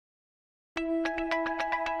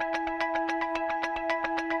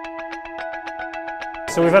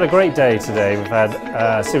So we've had a great day today. We've had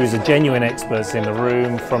a series of genuine experts in the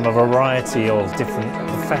room from a variety of different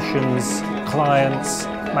professions, clients,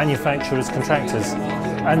 manufacturers, contractors.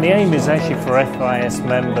 And the aim is actually for FIS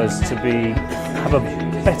members to have a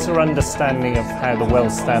better understanding of how the WELL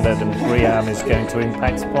standard and BRE is going to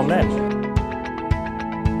impact upon them.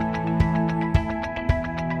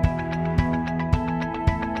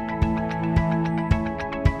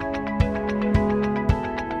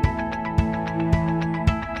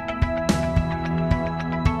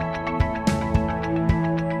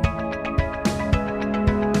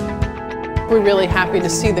 We're really happy to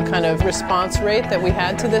see the kind of response rate that we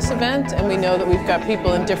had to this event, and we know that we've got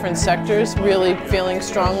people in different sectors really feeling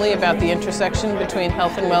strongly about the intersection between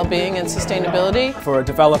health and well-being and sustainability. For a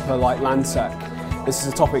developer like Landsec, this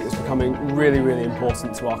is a topic that's becoming really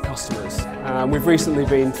important to our customers. We've recently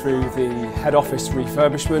been through the head office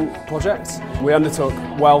refurbishment project. We undertook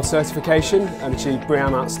WELL certification and achieved BRE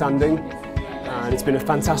Outstanding, and it's been a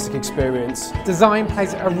fantastic experience. Design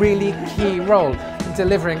plays a really key role in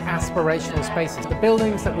delivering aspirational spaces. The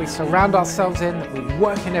buildings that we surround ourselves in, that we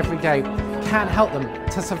work in every day, can help them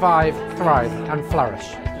to survive, thrive and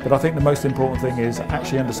flourish. But I think the most important thing is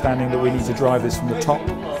actually understanding that we need to drive this from the top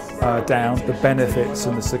down, the benefits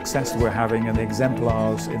and the success that we're having and the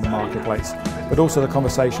exemplars in the marketplace, but also the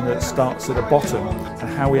conversation that starts at the bottom and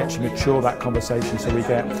how we actually mature that conversation so we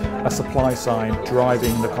get a supply side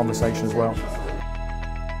driving the conversation as well.